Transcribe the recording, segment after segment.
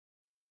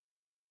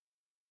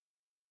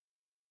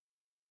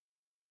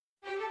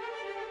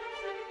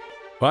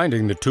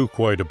Finding the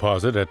Touquoy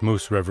deposit at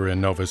Moose River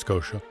in Nova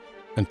Scotia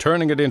and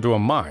turning it into a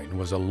mine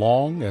was a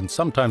long and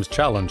sometimes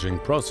challenging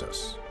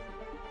process.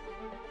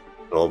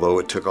 Although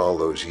it took all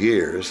those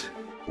years,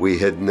 we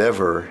had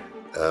never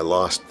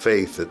lost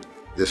faith that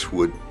this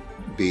would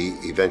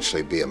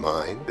eventually be a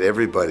mine.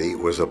 Everybody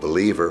was a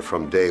believer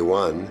from day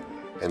one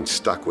and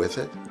stuck with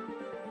it.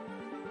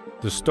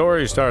 The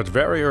story starts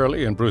very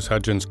early in Bruce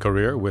Hudgens'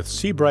 career with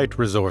Seabright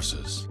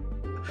Resources.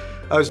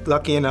 I was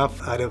lucky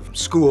enough out of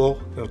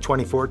school,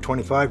 24,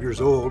 25 years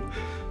old,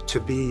 to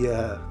be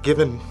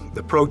given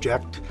the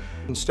project.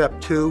 And step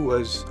two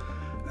was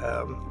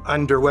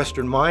under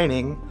Western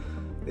Mining.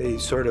 They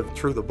sort of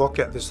threw the book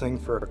at this thing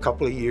for a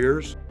couple of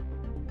years.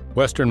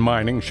 Western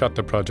Mining shut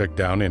the project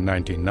down in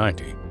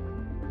 1990.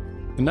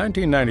 In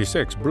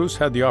 1996, Bruce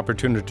had the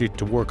opportunity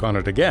to work on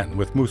it again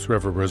with Moose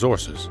River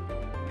Resources.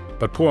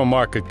 But poor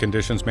market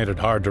conditions made it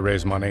hard to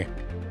raise money,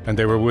 and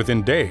they were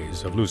within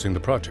days of losing the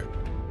project.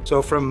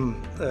 So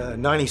from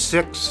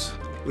 96,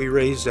 we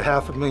raised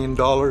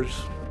 $500,000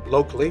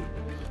 locally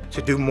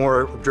to do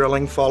more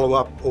drilling,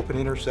 follow-up, open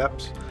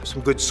intercepts,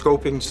 some good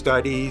scoping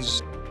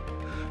studies,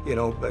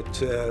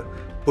 but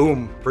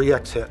boom,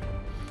 Bre-X hit.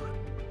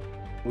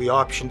 We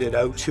optioned it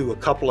out to a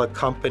couple of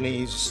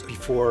companies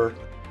before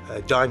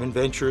Diamond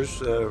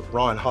Ventures,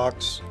 Ron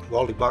Hawk's,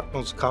 Wally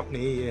Bucknell's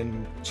company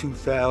in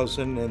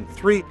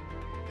 2003.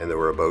 And there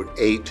were about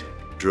 8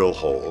 drill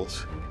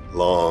holes,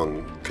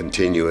 long,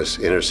 continuous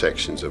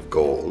intersections of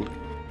gold.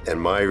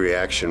 And my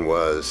reaction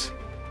was,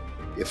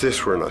 if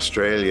this were in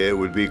Australia, it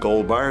would be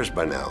gold bars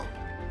by now.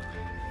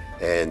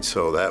 And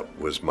so that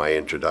was my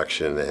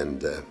introduction,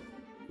 and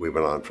we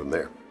went on from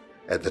there.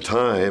 At the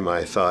time,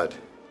 I thought,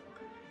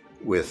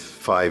 with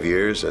 5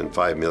 years and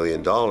 $5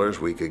 million,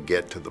 we could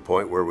get to the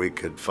point where we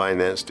could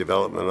finance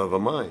development of a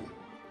mine.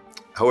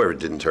 However, it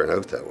didn't turn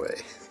out that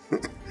way.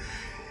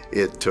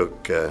 It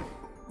took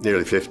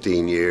nearly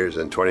 15 years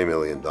and $20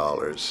 million.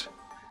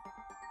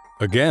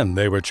 Again,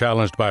 they were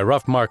challenged by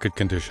rough market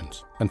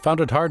conditions and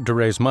found it hard to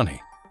raise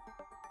money.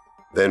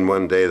 Then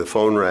one day the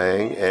phone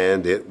rang,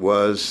 and it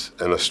was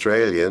an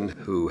Australian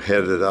who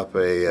headed up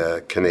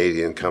a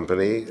Canadian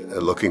company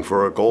looking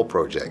for a gold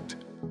project.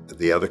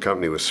 The other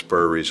company was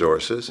Spur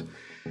Resources,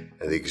 and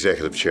the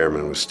executive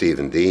chairman was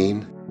Stephen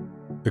Dean.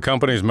 The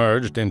companies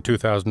merged in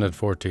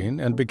 2014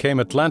 and became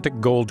Atlantic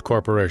Gold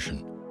Corporation,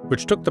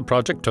 which took the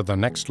project to the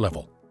next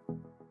level.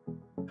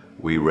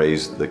 We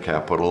raised the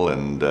capital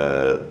and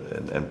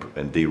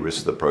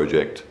de-risked the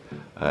project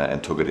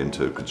and took it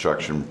into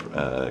construction,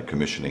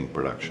 commissioning,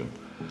 production.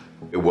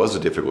 It was a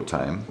difficult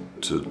time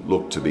to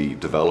look to be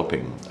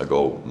developing a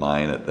gold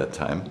mine at that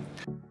time.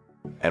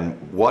 And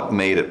what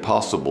made it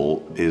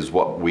possible is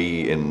what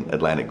we in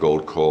Atlantic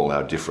Gold call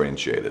our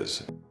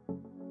differentiators.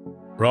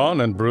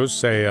 Ron and Bruce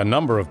say a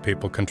number of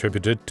people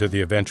contributed to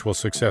the eventual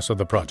success of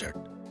the project.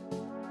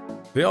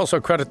 They also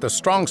credit the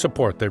strong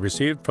support they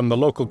received from the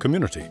local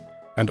community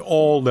and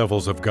all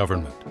levels of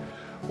government.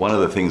 One of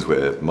the things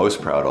we're most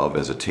proud of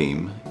as a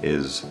team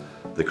is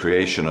the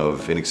creation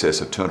of in excess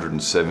of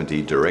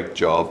 270 direct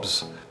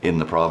jobs in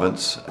the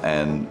province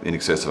and in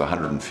excess of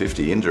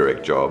 150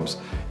 indirect jobs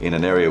in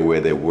an area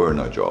where there were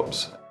no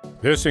jobs.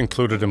 This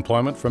included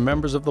employment for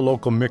members of the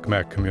local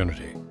Mi'kmaq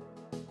community.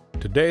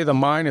 Today, the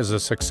mine is a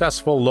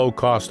successful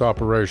low-cost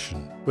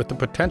operation with the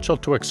potential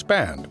to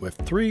expand with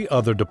 3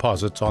 other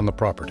deposits on the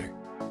property.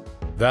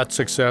 That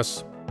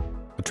success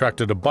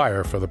attracted a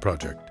buyer for the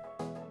project.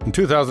 In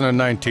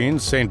 2019,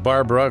 St.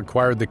 Barbara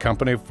acquired the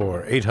company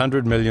for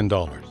 $800 million.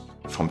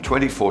 From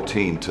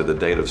 2014 to the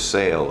date of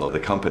sale of the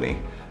company,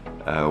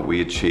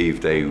 we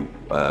achieved a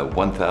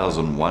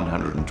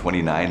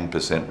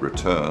 1,129%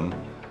 return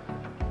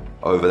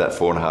over that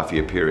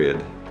 4.5-year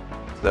period.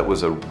 That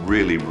was a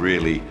really,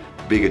 really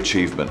big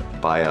achievement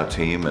by our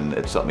team, and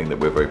it's something that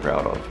we're very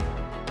proud of.